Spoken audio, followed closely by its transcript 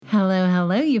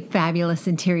you fabulous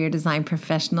interior design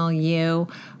professional, you.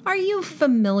 Are you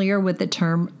familiar with the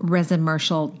term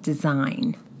resimercial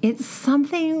design? It's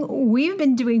something we've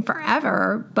been doing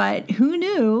forever, but who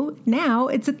knew? Now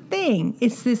it's a thing.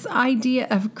 It's this idea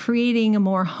of creating a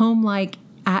more home-like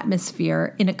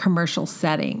atmosphere in a commercial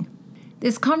setting.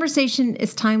 This conversation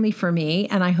is timely for me,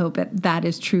 and I hope that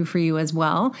is true for you as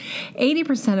well.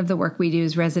 80% of the work we do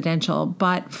is residential,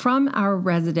 but from our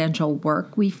residential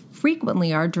work, we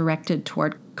frequently are directed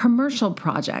toward commercial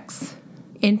projects.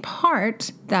 In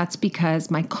part, that's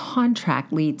because my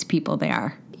contract leads people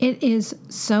there. It is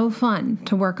so fun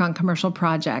to work on commercial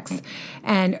projects.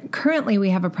 And currently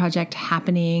we have a project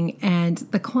happening, and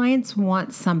the clients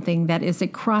want something that is a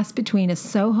cross between a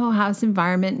Soho House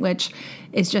environment, which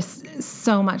is just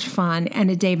so much fun, and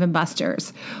a Dave &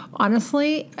 Buster's.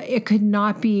 Honestly, it could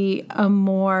not be a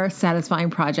more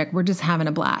satisfying project. We're just having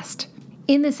a blast.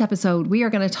 In this episode, we are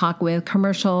going to talk with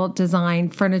commercial design,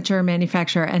 furniture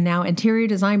manufacturer, and now interior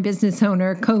design business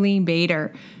owner, Colleen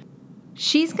Bader.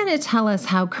 She's going to tell us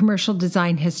how commercial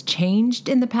design has changed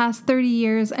in the past 30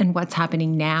 years and what's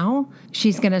happening now.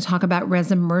 She's going to talk about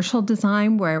resimercial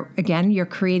design, where, again, you're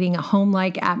creating a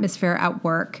home-like atmosphere at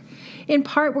work. In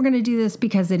part, we're going to do this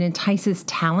because it entices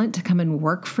talent to come and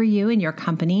work for you in your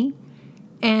company.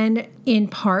 And in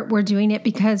part, we're doing it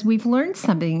because we've learned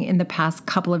something in the past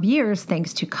couple of years,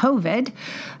 thanks to COVID.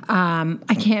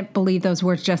 I can't believe those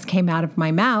words just came out of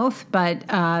my mouth, but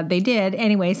they did.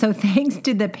 Anyway, so thanks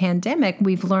to the pandemic,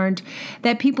 we've learned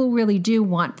that people really do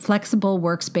want flexible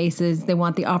workspaces. They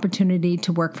want the opportunity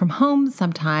to work from home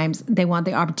sometimes. They want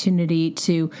the opportunity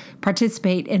to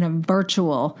participate in a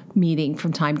virtual meeting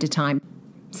from time to time.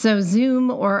 So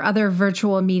Zoom or other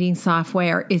virtual meeting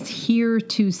software is here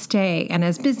to stay. And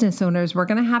as business owners, we're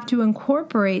going to have to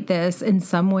incorporate this in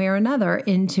some way or another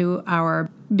into our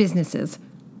businesses.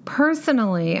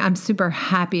 Personally, I'm super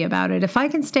happy about it. If I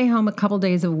can stay home a couple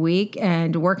days a week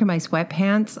and work in my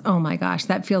sweatpants, oh my gosh,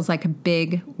 that feels like a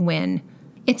big win.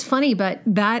 It's funny, but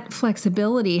that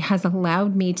flexibility has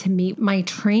allowed me to meet my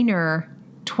trainer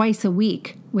twice a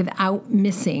week without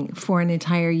missing for an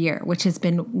entire year, which has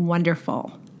been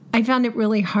wonderful. I found it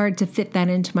really hard to fit that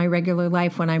into my regular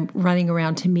life when I'm running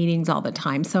around to meetings all the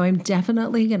time. So I'm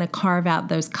definitely going to carve out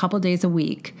those couple days a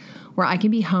week where I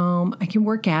can be home, I can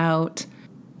work out,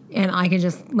 and I can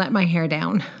just let my hair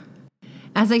down.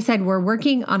 As I said, we're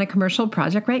working on a commercial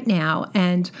project right now,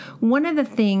 and one of the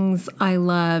things I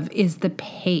love is the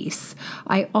pace.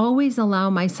 I always allow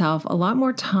myself a lot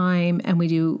more time, and we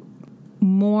do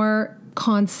more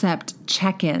concept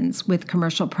check-ins with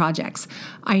commercial projects.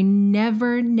 I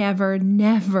never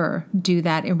do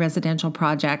that in residential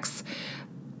projects.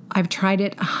 I've tried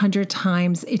it 100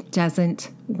 times. It doesn't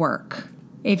work.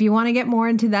 If you want to get more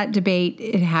into that debate,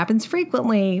 it happens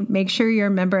frequently. Make sure you're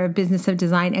a member of Business of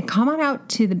Design and come on out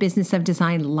to the Business of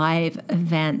Design live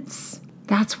events.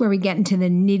 That's where we get into the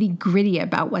nitty-gritty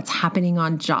about what's happening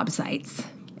on job sites.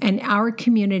 And our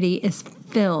community is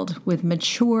filled with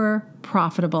mature,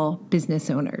 profitable business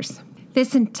owners.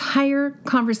 This entire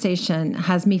conversation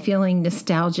has me feeling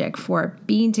nostalgic for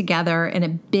being together in a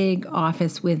big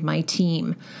office with my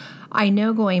team. I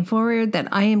know going forward that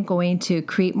I am going to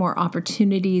create more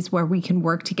opportunities where we can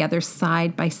work together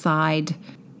side by side,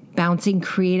 bouncing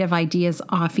creative ideas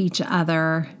off each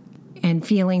other and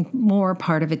feeling more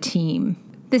part of a team.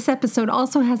 This episode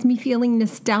also has me feeling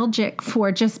nostalgic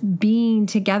for just being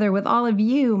together with all of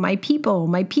you, my people,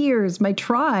 my peers, my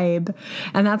tribe.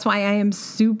 And that's why I am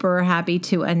super happy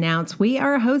to announce we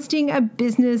are hosting a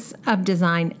Business of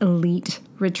Design Elite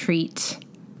Retreat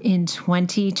in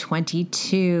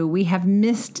 2022. We have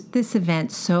missed this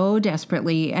event so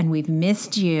desperately, and we've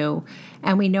missed you.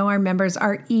 And we know our members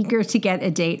are eager to get a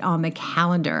date on the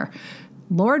calendar.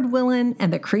 Lord willing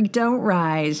and the creek don't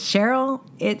rise. Cheryl,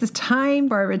 it's time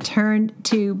for a return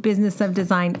to Business of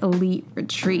Design Elite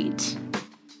Retreat.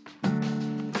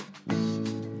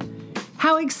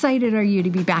 How excited are you to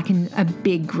be back in a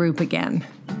big group again?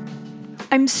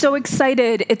 I'm so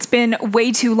excited. It's been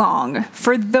way too long.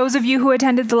 For those of you who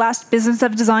attended the last Business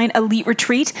of Design Elite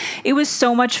Retreat, it was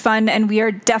so much fun, and we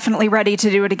are definitely ready to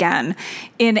do it again.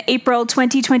 In April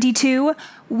 2022,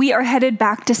 we are headed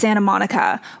back to Santa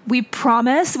Monica. We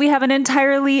promise we have an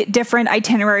entirely different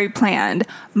itinerary planned.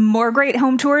 More great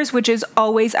home tours, which is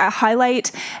always a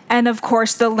highlight, and of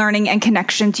course, the learning and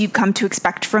connections you've come to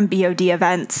expect from BOD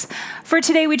events. For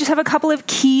today, we just have a couple of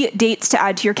key dates to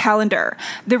add to your calendar.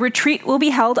 The retreat will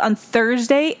be held on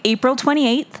Thursday, April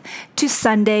 28th, to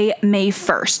Sunday, May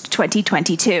 1st,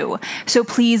 2022. So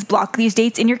please block these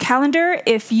dates in your calendar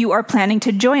if you are planning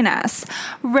to join us.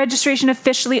 Registration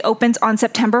officially opens on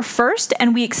September 1st,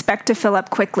 and we expect to fill up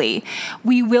quickly.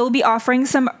 We will be offering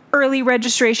some early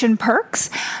registration perks,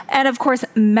 and of course,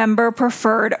 member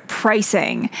preferred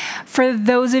pricing. For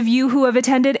those of you who have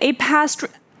attended a past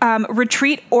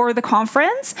retreat or the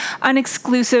conference, an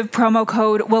exclusive promo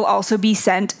code will also be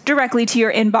sent directly to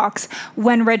your inbox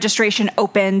when registration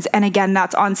opens, and again,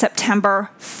 that's on September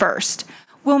 1st.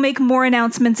 We'll make more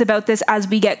announcements about this as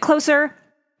we get closer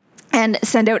and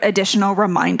send out additional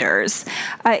reminders.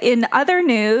 In other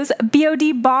news,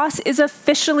 BOD Boss is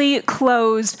officially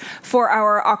closed for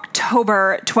our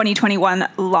October 2021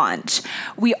 launch.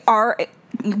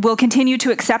 We'll continue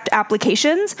to accept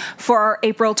applications for our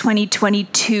April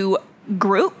 2022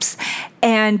 groups,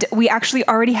 and we actually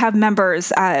already have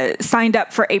members signed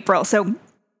up for April. So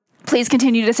please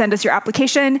continue to send us your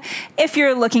application if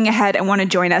you're looking ahead and want to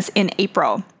join us in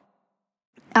April.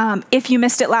 If you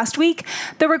missed it last week,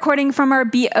 the recording from our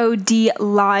BOD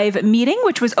live meeting,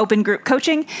 which was open group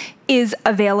coaching, is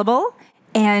available,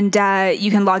 and you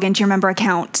can log into your member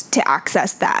account to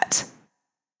access that.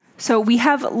 So we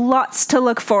have lots to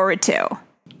look forward to.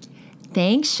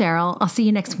 Thanks, Cheryl. I'll see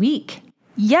you next week.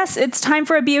 Yes, it's time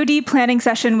for a BOD planning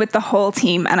session with the whole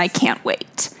team, and I can't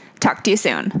wait. Talk to you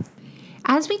soon.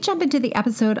 As we jump into the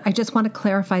episode, I just want to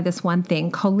clarify this one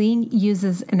thing. Colleen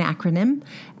uses an acronym,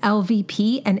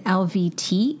 LVP and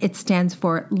LVT. It stands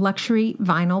for Luxury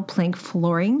Vinyl Plank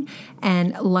Flooring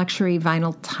and Luxury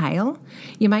Vinyl Tile.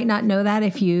 You might not know that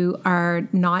if you are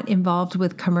not involved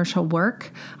with commercial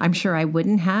work. I'm sure I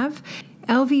wouldn't have.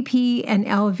 LVP and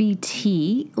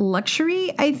LVT,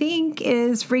 luxury, I think,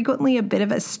 is frequently a bit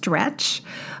of a stretch,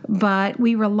 but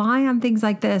we rely on things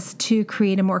like this to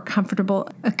create a more comfortable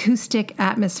acoustic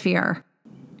atmosphere.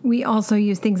 We also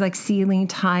use things like ceiling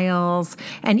tiles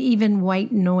and even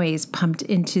white noise pumped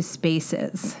into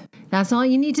spaces. That's all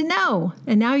you need to know.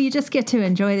 And now you just get to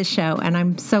enjoy the show, and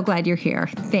I'm so glad you're here.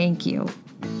 Thank you.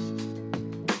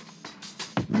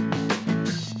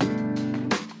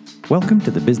 Welcome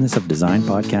to the Business of Design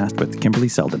podcast with Kimberly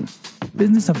Selden.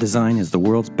 Business of Design is the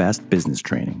world's best business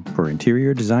training for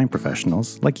interior design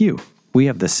professionals like you. We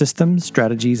have the systems,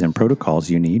 strategies, and protocols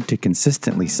you need to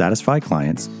consistently satisfy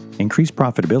clients, increase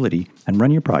profitability, and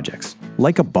run your projects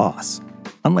like a boss.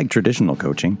 Unlike traditional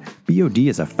coaching, BOD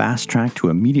is a fast track to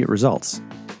immediate results.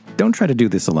 Don't try to do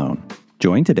this alone.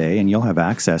 Join today and you'll have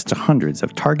access to hundreds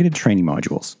of targeted training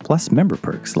modules, plus member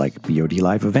perks like BOD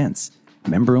live events,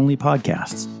 member-only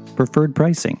podcasts, preferred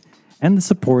pricing, and the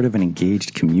support of an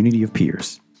engaged community of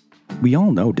peers. We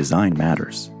all know design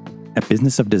matters. At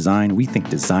Business of Design, we think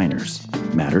designers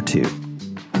matter too.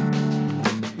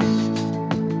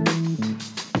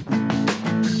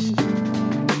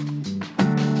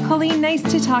 Colleen, nice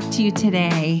to talk to you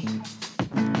today.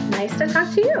 Nice to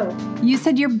talk to you. You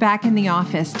said you're back in the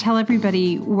office. Tell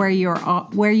everybody where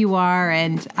you are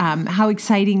and how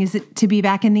exciting is it to be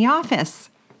back in the office?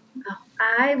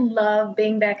 I love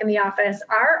being back in the office.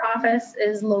 Our office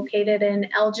is located in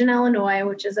Elgin, Illinois,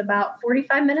 which is about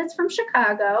 45 minutes from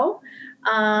Chicago.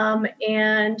 And,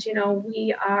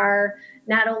 we are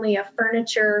not only a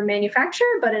furniture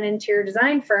manufacturer, but an interior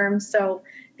design firm. So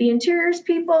the interiors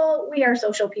people, we are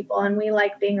social people, and we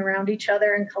like being around each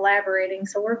other and collaborating.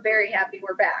 So we're very happy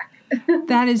we're back.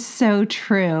 That is so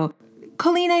true.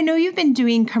 Colleen, I know you've been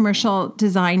doing commercial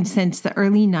design since the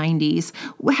early 90s.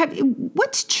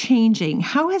 What's changing?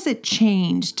 How has it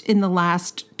changed in the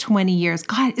last 20 years?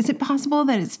 God, is it possible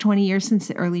that it's 20 years since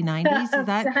the early 90s? Is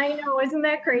that, I know, isn't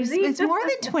that crazy? It's more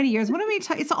than 20 years. What are we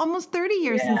talking? It's almost 30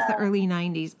 years since the early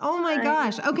 90s. Oh my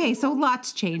gosh. Okay, so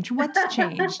lots changed. What's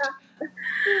changed?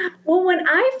 Well, when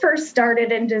I first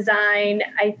started in design,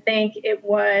 I think it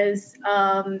was,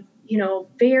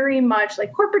 very much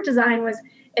like corporate design was,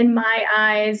 in my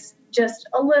eyes, just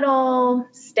a little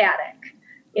static.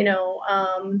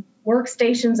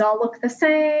 Workstations all look the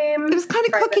same. It was kind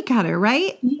of cookie cutter,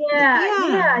 right?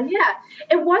 Yeah.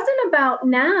 It wasn't about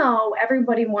now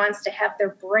everybody wants to have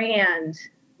their brand,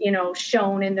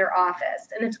 shown in their office.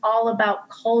 And it's all about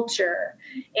culture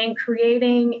and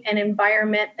creating an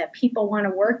environment that people want to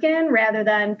work in rather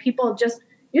than you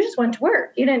just went to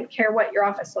work. You didn't care what your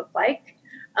office looked like.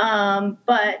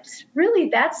 But really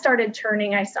that started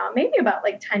turning, I saw maybe about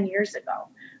 10 years ago,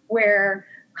 where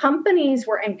companies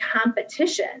were in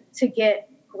competition to get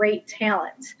great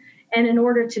talent. And in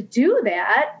order to do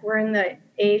that, we're in the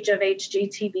age of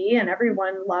HGTV and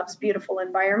everyone loves beautiful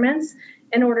environments.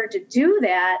 In order to do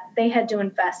that, they had to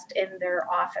invest in their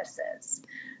offices.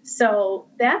 So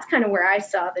that's kind of where I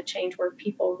saw the change, where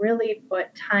people really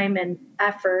put time and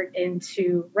effort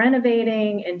into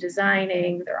renovating and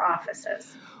designing their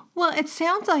offices. Well, it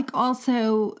sounds like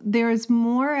also there's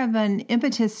more of an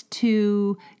impetus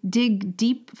to dig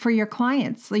deep for your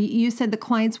clients. Like you said, the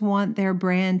clients want their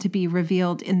brand to be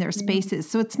revealed in their spaces.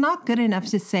 So it's not good enough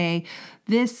to say,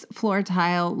 this floor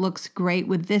tile looks great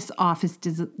with this office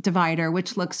divider,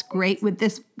 which looks great with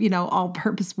this,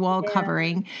 all-purpose wall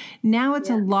covering. Now it's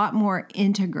a lot more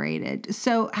integrated.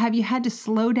 So have you had to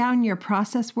slow down your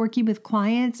process working with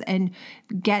clients and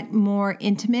get more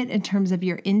intimate in terms of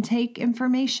your intake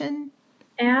information?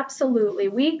 Absolutely.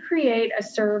 We create a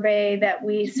survey that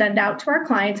we send out to our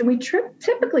clients, and we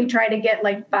typically try to get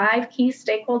like 5 key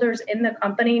stakeholders in the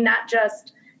company, not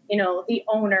just, the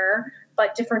owner,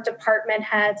 but different department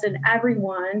heads and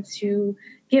everyone, to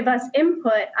give us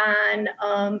input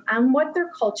on what their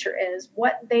culture is,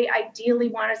 what they ideally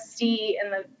want to see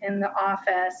in the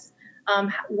office,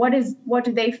 what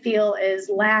do they feel is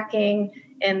lacking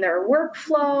in their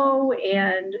workflow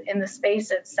and in the space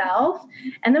itself.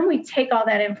 And then we take all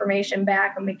that information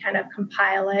back and we kind of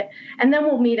compile it. And then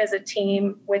we'll meet as a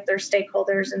team with their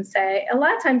stakeholders and say, a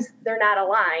lot of times they're not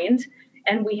aligned,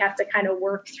 and we have to kind of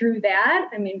work through that.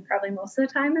 I mean, probably most of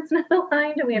the time it's not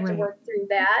aligned, and we have to work through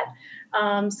that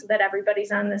so that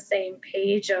everybody's on the same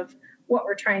page of what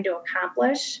we're trying to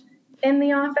accomplish in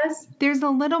the office. There's a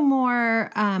little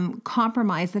more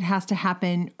compromise that has to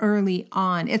happen early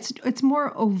on. It's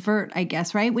more overt, I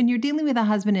guess, right? When you're dealing with a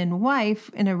husband and wife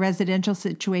in a residential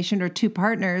situation, or 2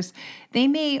 partners, they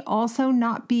may also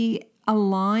not be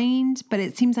aligned, but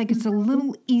it seems like it's a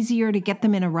little easier to get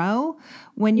them in a row.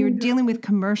 When you're dealing with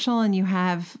commercial and you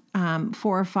have 4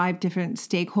 or 5 different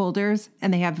stakeholders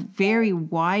and they have very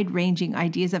wide-ranging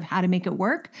ideas of how to make it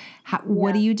work,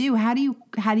 what do you do? How do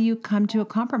you come to a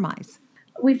compromise?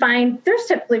 We find there's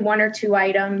typically 1 or 2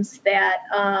 items that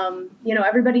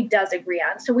everybody does agree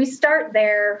on. So we start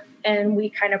there and we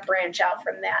kind of branch out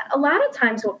from that. A lot of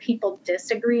times what people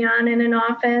disagree on in an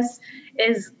office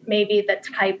is maybe the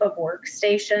type of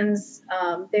workstations.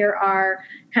 There are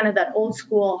kind of that old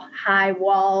school high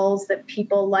walls that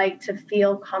people like to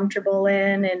feel comfortable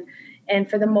in. And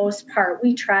for the most part,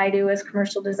 we try to, as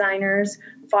commercial designers,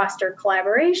 foster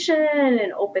collaboration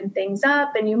and open things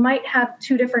up. And you might have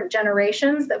 2 different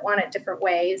generations that want it different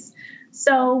ways.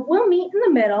 So we'll meet in the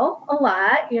middle a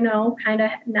lot, kind of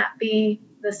not be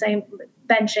the same.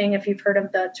 Benching, if you've heard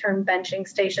of the term benching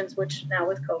stations, which now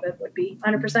with COVID would be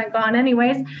 100% gone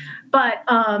anyways. But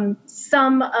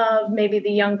some of maybe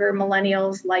the younger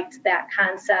millennials liked that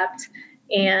concept.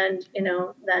 And,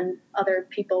 then other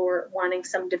people were wanting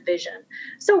some division.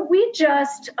 So we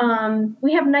just,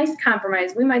 we have nice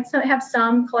compromise. We might have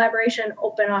some collaboration,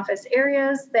 open office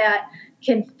areas that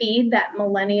can feed that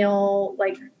millennial,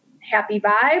 happy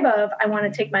vibe of, I want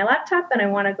to take my laptop and I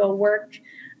want to go work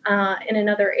in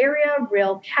another area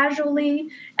real casually.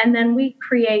 And then we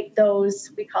create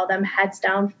those, we call them heads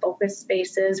down focus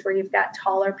spaces, where you've got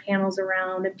taller panels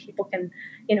around and people can,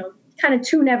 kind of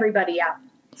tune everybody out.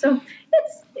 So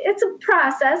it's a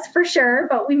process for sure,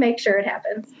 but we make sure it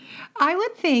happens. I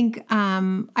would think,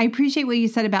 I appreciate what you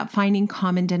said about finding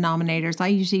common denominators. I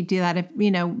usually do that,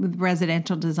 with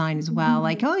residential design as well. Mm-hmm.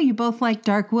 Like, oh, you both like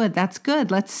dark wood. That's good.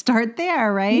 Let's start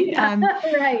there, right? Yeah,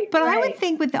 right. But I would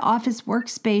think with the office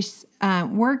workspaces,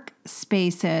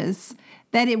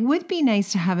 that it would be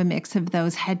nice to have a mix of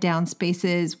those head down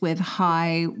spaces with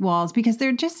high walls, because there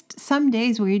are just some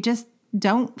days where you just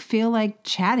don't feel like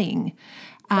chatting.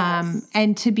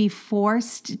 And to be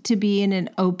forced to be in an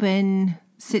open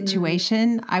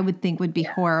situation, I would think would be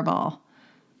horrible.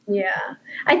 Yeah.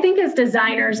 I think as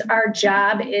designers, our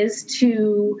job is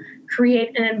to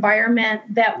create an environment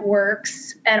that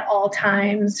works at all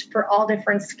times for all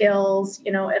different skills,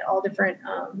 at all different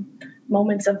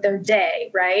moments of their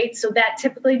day, right? So that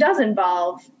typically does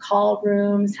involve call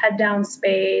rooms, head down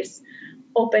space,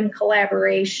 open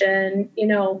collaboration,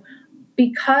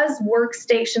 because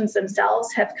workstations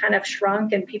themselves have kind of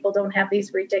shrunk and people don't have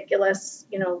these ridiculous,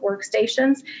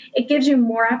 workstations, it gives you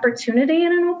more opportunity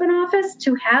in an open office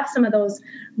to have some of those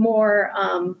more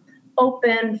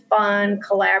open, fun,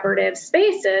 collaborative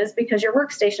spaces, because your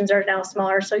workstations are now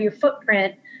smaller. So your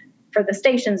footprint for the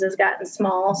stations has gotten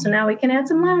small. So now we can add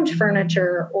some lounge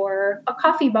furniture or a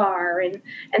coffee bar and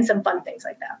some fun things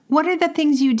like that. What are the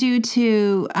things you do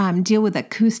to deal with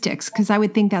acoustics? Because I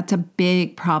would think that's a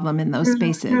big problem in those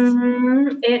spaces.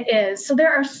 Mm-hmm. It is. So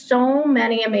there are so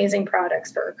many amazing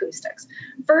products for acoustics.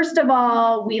 First of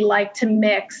all, we like to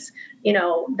mix,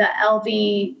 the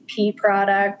LVP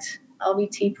product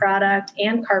LVT product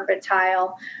and carpet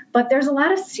tile. But there's a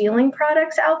lot of ceiling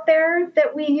products out there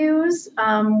that we use.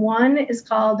 One is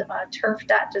called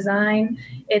Turf.Design.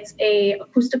 It's a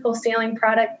acoustical ceiling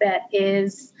product that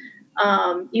is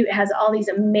it has all these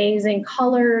amazing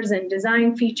colors and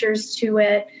design features to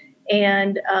it.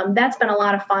 And that's been a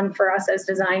lot of fun for us as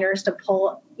designers to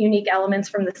pull unique elements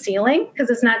from the ceiling, because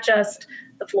it's not just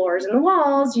the floors and the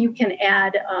walls. You can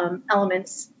add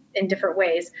elements in different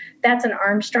ways. That's an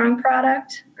Armstrong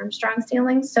product, Armstrong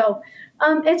ceiling. So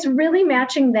it's really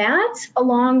matching that,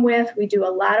 along with, we do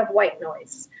a lot of white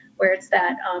noise, where it's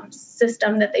that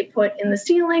system that they put in the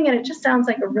ceiling, and it just sounds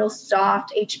like a real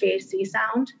soft HVAC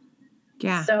sound.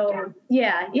 Yeah. So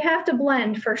yeah, you have to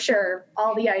blend for sure,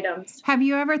 all the items. Have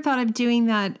you ever thought of doing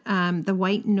that, the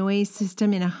white noise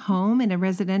system in a home, in a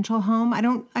residential home? I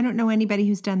don't know anybody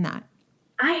who's done that.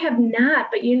 I have not,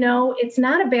 but it's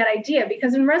not a bad idea,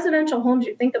 because in residential homes,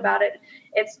 you think about it,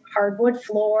 it's hardwood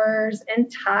floors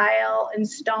and tile and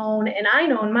stone. And I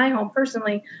know in my home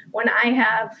personally, when I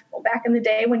back in the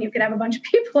day when you could have a bunch of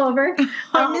people over,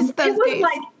 I miss those it was days.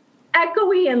 like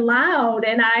echoey and loud.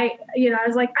 And I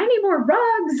was like, I need more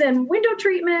rugs and window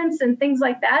treatments and things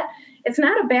like that. It's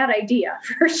not a bad idea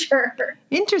for sure.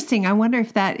 Interesting. I wonder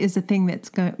if that is a thing that's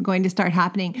going to start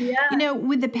happening. Yeah.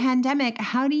 With the pandemic,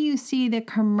 how do you see the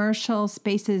commercial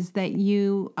spaces that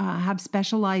you have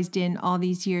specialized in all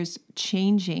these years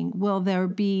changing? Will there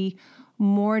be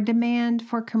more demand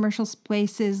for commercial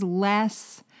spaces,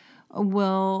 less?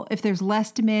 If there's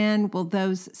less demand, will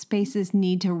those spaces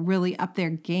need to really up their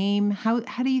game? How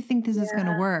do you think this is going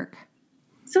to work?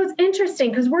 So it's interesting,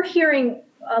 because we're hearing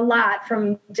a lot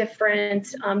from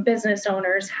different business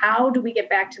owners. How do we get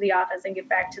back to the office and get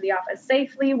back to the office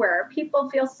safely, where our people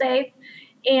feel safe?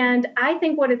 And I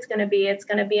think what it's going to be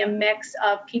a mix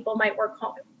of people might work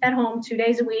at home 2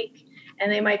 days a week, and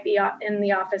they might be in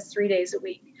the office 3 days a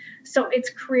week. So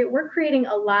we're creating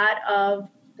a lot of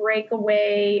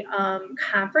breakaway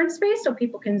conference space so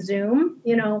people can Zoom.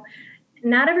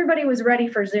 Not everybody was ready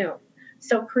for Zoom.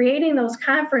 So creating those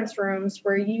conference rooms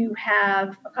where you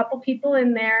have a couple people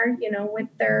in there, with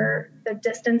the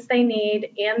distance they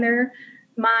need and their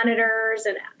monitors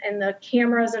and the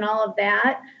cameras and all of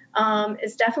that,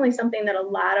 is definitely something that a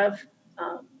lot of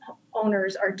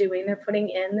owners are doing. They're putting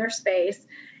in their space.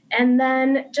 And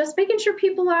then just making sure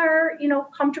people are,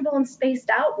 comfortable and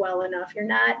spaced out well enough. You're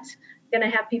not going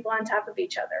to have people on top of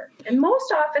each other. And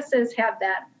most offices have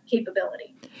that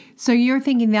capability. So you're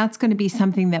thinking that's going to be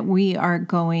something that we are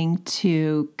going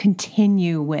to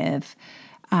continue with,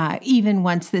 even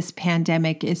once this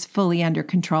pandemic is fully under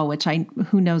control, which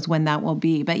who knows when that will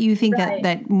be. But you think Right.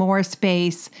 that more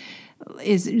space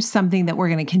is something that we're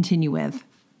going to continue with?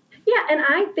 Yeah, and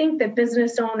I think that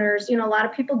business owners, a lot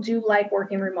of people do like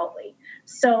working remotely.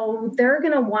 So they're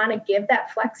going to want to give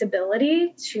that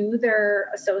flexibility to their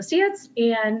associates.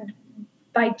 And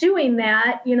by doing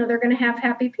that, they're going to have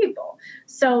happy people.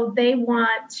 So they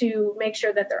want to make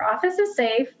sure that their office is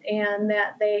safe and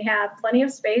that they have plenty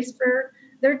of space for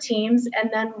their teams. And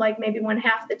then, like, maybe when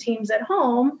half the team's at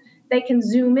home, they can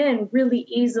zoom in really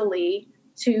easily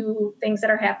to things that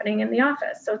are happening in the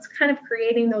office. So it's kind of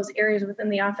creating those areas within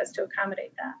the office to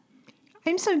accommodate that.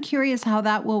 I'm so curious how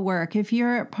that will work. If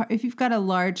you've got a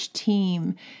large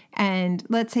team and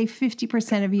let's say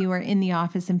 50% of you are in the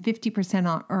office and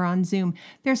 50% are on Zoom,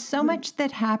 there's so much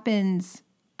that happens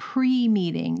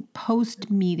pre-meeting,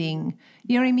 post-meeting.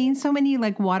 You know what I mean? So many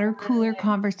like water cooler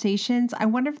conversations. I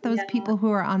wonder if those people who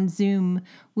are on Zoom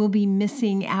will be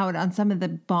missing out on some of the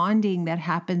bonding that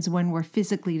happens when we're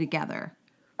physically together.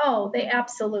 Oh, they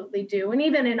absolutely do. And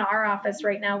even in our office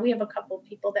right now, we have a couple of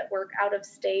people that work out of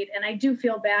state. And I do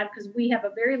feel bad because we have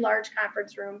a very large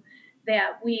conference room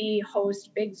that we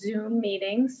host big Zoom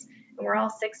meetings, and we're all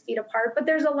 6 feet apart. But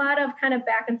there's a lot of kind of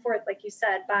back and forth, like you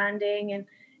said, bonding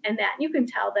and that. You can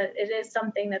tell that it is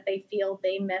something that they feel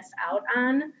they miss out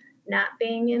on, not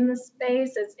being in the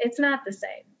space. It's not the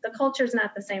same. The culture's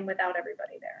not the same without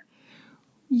everybody there.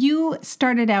 You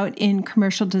started out in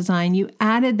commercial design. You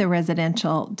added the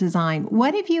residential design.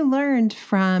 What have you learned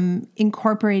from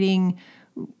incorporating,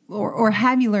 or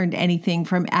have you learned anything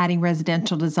from adding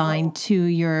residential design to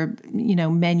your,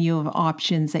 menu of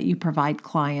options that you provide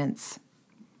clients?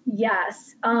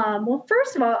 Yes. Well,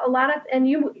 first of all,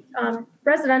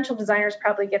 residential designers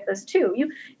probably get this too.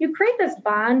 You create this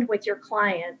bond with your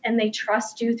client and they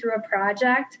trust you through a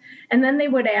project. And then they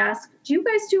would ask, do you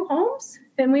guys do homes?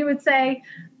 And we would say,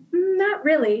 not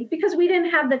really, because we didn't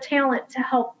have the talent to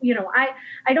help.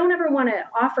 I don't ever want to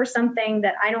offer something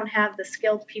that I don't have the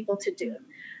skilled people to do.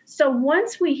 So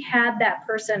once we had that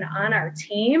person on our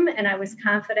team and I was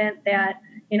confident that,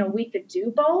 we could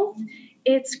do both,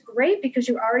 it's great because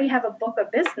you already have a book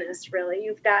of business, really.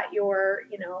 You've got your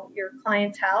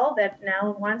clientele that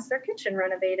now wants their kitchen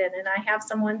renovated, and I have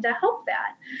someone to help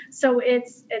that. So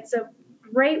it's a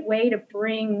great way to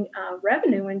bring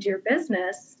revenue into your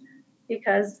business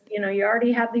because, you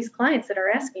already have these clients that are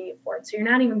asking you for it. So you're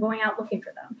not even going out looking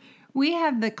for them. We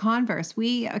have the converse.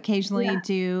 We occasionally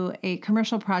do a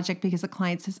commercial project because the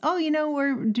client says, oh,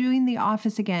 we're doing the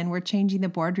office again. We're changing the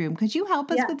boardroom. Could you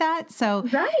help us with that? So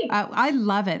I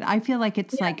love it. I feel like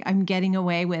it's like I'm getting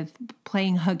away with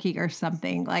playing hooky or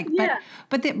something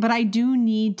but I do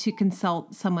need to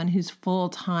consult someone who's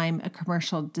full-time a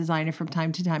commercial designer from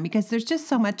time to time because there's just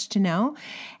so much to know.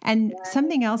 And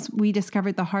something else we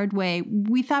discovered the hard way,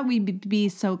 we thought we'd be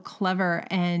so clever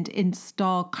and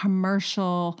install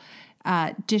commercial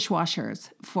dishwashers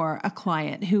for a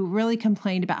client who really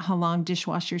complained about how long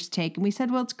dishwashers take. And we said,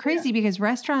 well, it's crazy because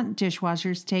restaurant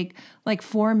dishwashers take like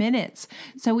 4 minutes.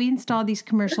 So we installed these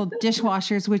commercial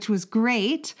dishwashers, which was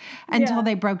great until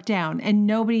they broke down. And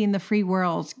nobody in the free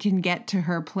world can get to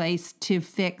her place to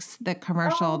fix the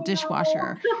commercial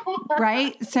dishwasher.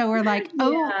 Right? So we're like,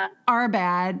 our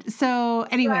bad. So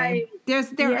anyway,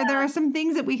 there are some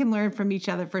things that we can learn from each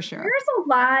other for sure. There's a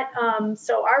lot.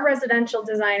 So our residential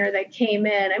designer that came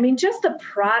in, I mean, just the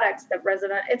products that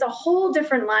it's a whole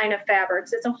different line of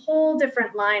fabrics. It's a whole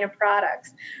different line of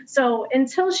products. So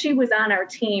until she was on our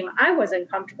team, I wasn't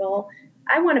comfortable.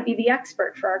 I want to be the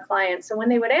expert for our clients. So when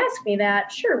they would ask me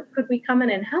that, sure, could we come in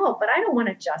and help? But I don't want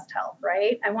to just help,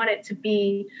 right? I want it to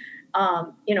be,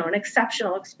 an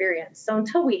exceptional experience. So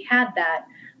until we had that,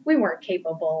 we weren't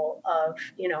capable of,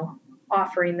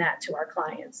 offering that to our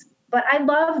clients. But I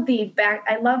love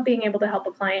being able to help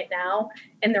a client now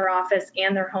in their office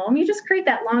and their home. You just create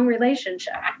that long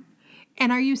relationship.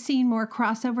 And are you seeing more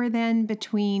crossover then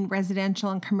between residential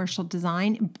and commercial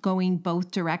design going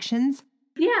both directions?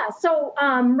 Yeah. So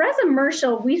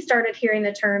Resimercial, we started hearing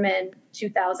the term in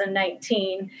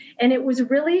 2019, and it was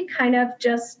really kind of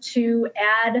just to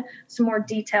add some more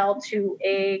detail to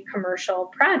a commercial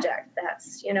project.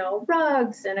 That's,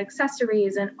 rugs and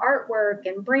accessories and artwork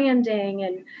and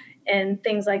branding and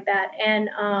things like that.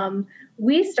 And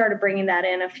we started bringing that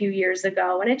in a few years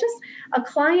ago, and a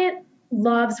client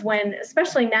loves when,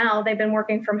 especially now, they've been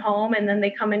working from home and then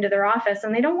they come into their office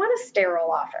and they don't want a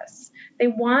sterile office. They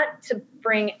want to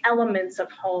bring elements of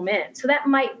home in. So that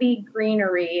might be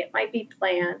greenery, it might be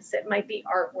plants, it might be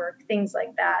artwork, things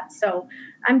like that. So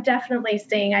I'm definitely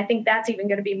seeing, I think that's even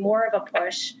going to be more of a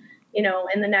push, in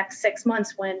the next 6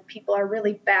 months when people are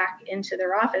really back into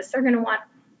their office. They're going to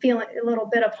feel a little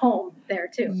bit of home there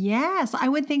too. Yes, I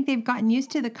would think they've gotten used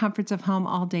to the comforts of home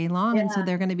all day long, and so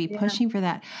they're going to be pushing for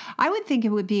that. I would think it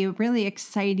would be a really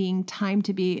exciting time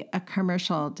to be a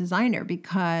commercial designer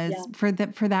because for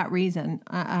that reason.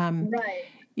 Right.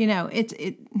 It's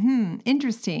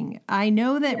interesting. I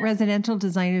know that residential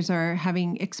designers are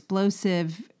having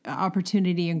explosive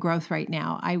opportunity and growth right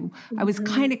now. I was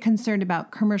kind of concerned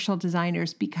about commercial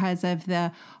designers because of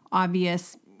the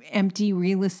obvious empty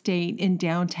real estate in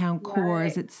downtown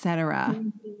cores, et cetera.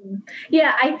 Mm-hmm.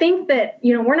 Yeah, I think that,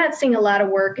 we're not seeing a lot of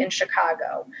work in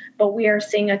Chicago, but we are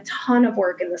seeing a ton of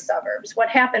work in the suburbs. What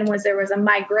happened was there was a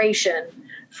migration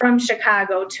from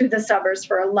Chicago to the suburbs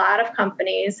for a lot of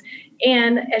companies.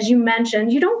 And as you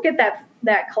mentioned, you don't get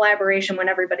that collaboration when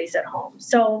everybody's at home.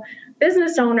 So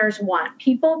business owners want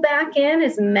people back in,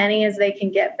 as many as they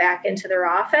can get back into their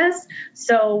office.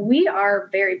 So we are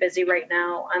very busy right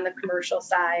now on the commercial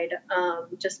side,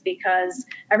 just because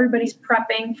everybody's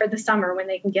prepping for the summer when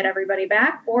they can get everybody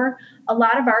back, or a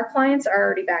lot of our clients are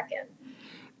already back in.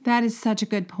 That is such a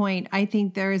good point. I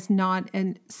think there is not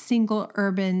a single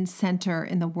urban center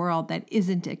in the world that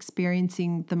isn't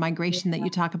experiencing the migration that you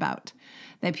talk about.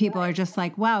 That people are just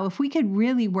like, wow, if we could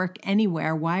really work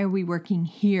anywhere, why are we working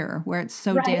here where it's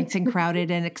so dense and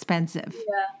crowded and expensive?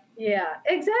 Yeah,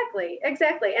 exactly.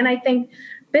 And I think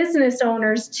business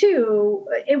owners too,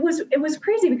 it was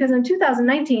crazy because in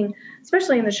 2019,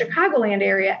 especially in the Chicagoland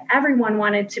area, everyone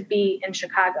wanted to be in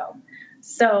Chicago.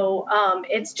 So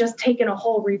it's just taken a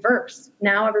whole reverse.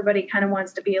 Now everybody kind of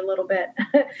wants to be a little bit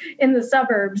in the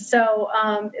suburbs. So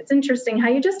it's interesting how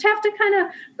you just have to kind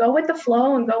of go with the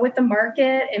flow and go with the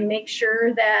market and make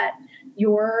sure that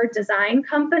your design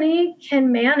company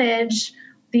can manage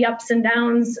the ups and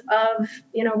downs of,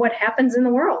 what happens in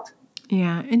the world.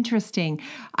 Yeah, interesting.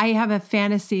 I have a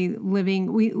fantasy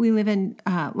living. We live in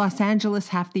Los Angeles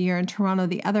half the year and Toronto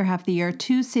the other half the year,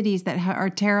 two cities that are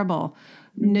terrible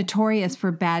notorious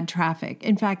for bad traffic.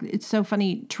 In fact, it's so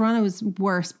funny. Toronto is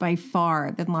worse by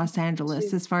far than Los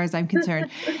Angeles, as far as I'm concerned.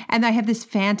 And I have this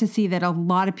fantasy that a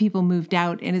lot of people moved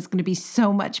out and it's going to be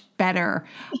so much better.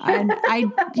 And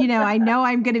I know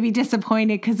I'm going to be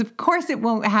disappointed because of course it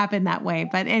won't happen that way.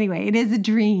 But anyway, it is a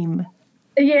dream.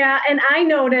 Yeah, and I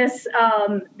notice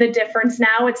the difference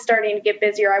now. It's starting to get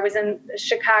busier. I was in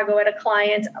Chicago at a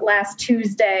client last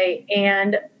Tuesday,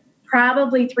 and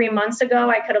probably 3 months ago,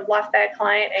 I could have left that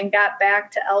client and got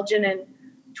back to Elgin in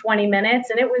 20 minutes,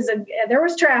 and there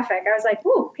was traffic. I was like,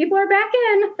 "Ooh, people are back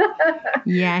in."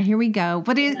 Yeah, here we go.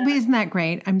 But isn't that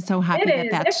great? I'm so happy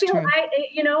that's true.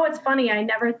 It's funny. I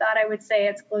never thought I would say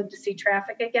it's good to see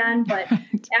traffic again, but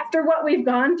after what we've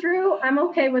gone through, I'm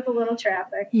okay with a little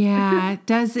traffic. Yeah, it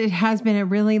does. It has been a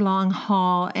really long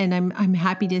haul, and I'm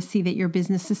happy to see that your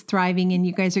business is thriving and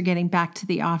you guys are getting back to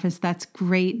the office. That's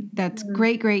great. That's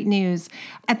great news.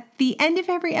 At the end of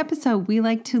every episode, we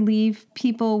like to leave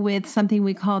people with something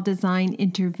we call design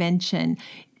intervention.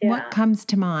 Yeah. What comes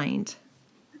to mind?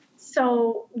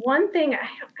 So one thing,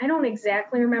 I don't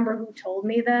exactly remember who told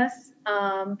me this,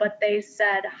 but they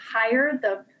said hire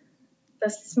the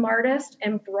smartest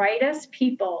and brightest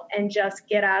people and just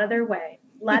get out of their way.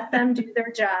 Let them do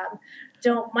their job.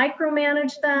 Don't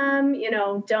micromanage them.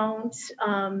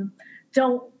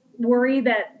 Don't worry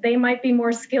that they might be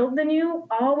more skilled than you.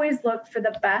 Always look for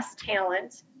the best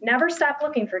talent. Never stop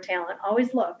looking for talent.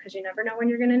 Always look, because you never know when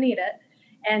you're going to need it.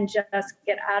 And just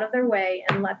get out of their way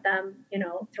and let them,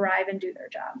 thrive and do their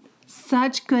job.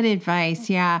 Such good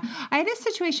advice. Yeah. I had a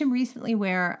situation recently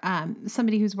where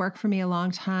somebody who's worked for me a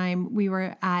long time, we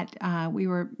were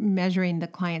measuring the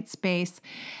client space,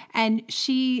 and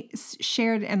she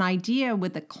shared an idea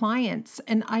with the clients,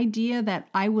 an idea that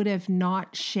I would have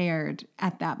not shared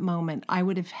at that moment. I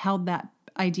would have held that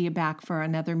idea back for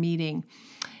another meeting.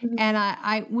 And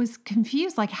I was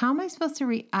confused, like, how am I supposed to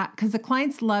react? Because the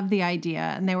clients loved the idea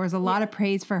and there was a lot of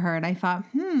praise for her. And I thought,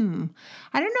 I don't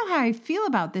know how I feel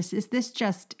about this. Is this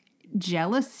just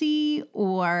jealousy,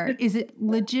 or is it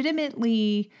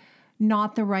legitimately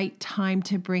not the right time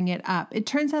to bring it up? It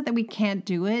turns out that we can't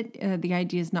do it. The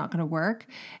idea is not going to work.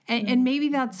 And maybe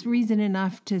that's reason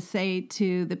enough to say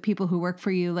to the people who work for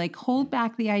you, like, hold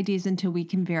back the ideas until we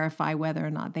can verify whether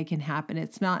or not they can happen.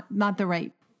 It's not the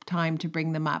right time to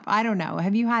bring them up. I don't know.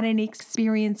 Have you had any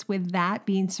experience with that,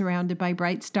 being surrounded by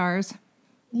bright stars?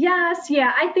 Yes.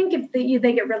 Yeah. I think if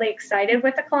they get really excited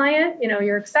with the client,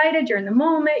 you're excited, you're in the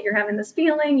moment, you're having this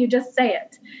feeling, you just say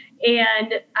it.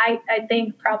 And I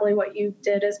think probably what you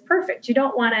did is perfect. You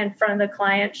don't want to, in front of the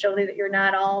client, show that you're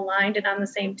not all aligned and on the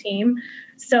same team.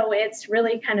 So it's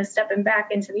really kind of stepping back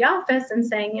into the office and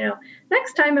saying,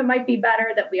 next time it might be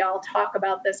better that we all talk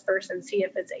about this first and see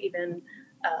if it's even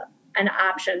an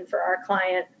option for our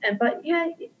client.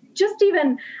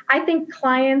 I think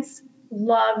clients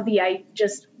love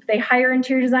they hire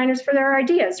interior designers for their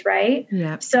ideas, right?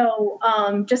 Yeah. So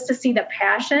just to see the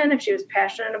passion, if she was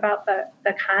passionate about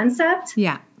the concept,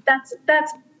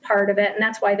 that's part of it, and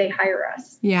that's why they hire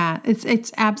us. Yeah,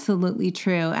 it's absolutely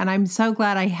true. And I'm so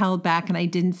glad I held back and I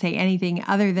didn't say anything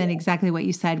other than exactly what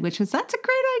you said, which was, that's a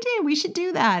great idea. We should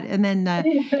do that. And then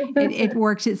it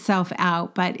worked itself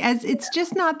out. But as it's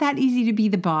just not that easy to be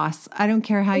the boss. I don't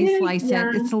care how you slice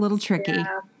it. It's a little tricky.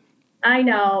 Yeah. I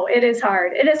know. It is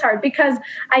hard. It is hard because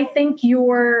I think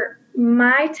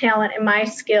my talent and my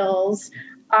skills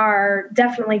are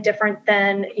definitely different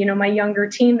than, my younger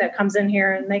team that comes in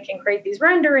here and they can create these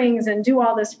renderings and do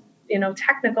all this,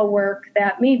 technical work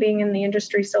that me being in the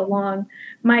industry so long,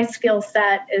 my skill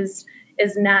set is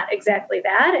not exactly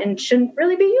that and shouldn't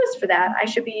really be used for that. I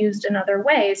should be used in other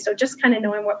ways. So just kind of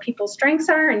knowing what people's strengths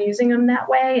are and using them that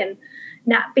way, and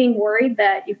not being worried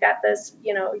that you've got this,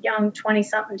 young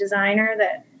 20-something designer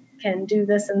that can do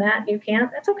this and that and you can't.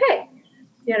 That's okay.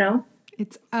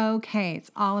 It's okay.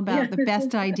 It's all about the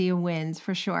best idea wins,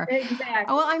 for sure. Exactly.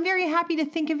 Well, I'm very happy to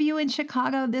think of you in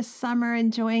Chicago this summer,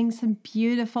 enjoying some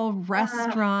beautiful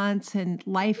restaurants and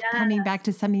life coming back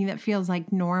to something that feels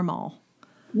like normal.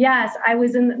 Yes.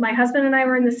 My husband and I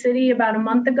were in the city about a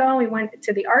month ago. We went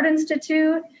to the Art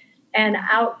Institute and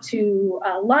out to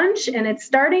lunch, and it's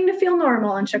starting to feel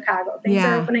normal in Chicago. Things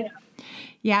are opening up.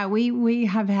 Yeah, we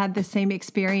have had the same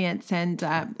experience, and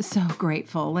so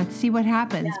grateful. Let's see what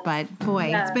happens. But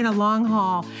boy, it's been a long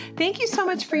haul. Thank you so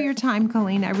much for your time,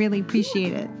 Colleen. I really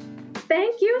appreciate it.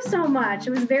 Thank you so much.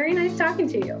 It was very nice talking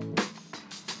to you.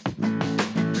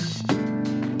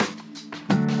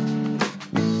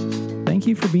 Thank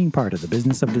you for being part of the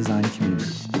Business of Design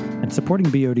community and supporting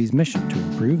BOD's mission to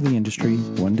improve the industry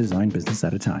one design business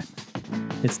at a time.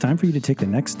 It's time for you to take the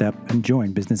next step and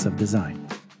join Business of Design.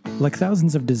 Like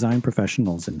thousands of design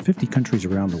professionals in 50 countries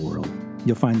around the world,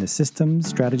 you'll find the systems,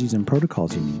 strategies, and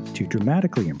protocols you need to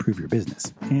dramatically improve your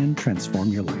business and transform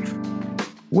your life.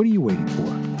 What are you waiting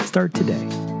for? Start today.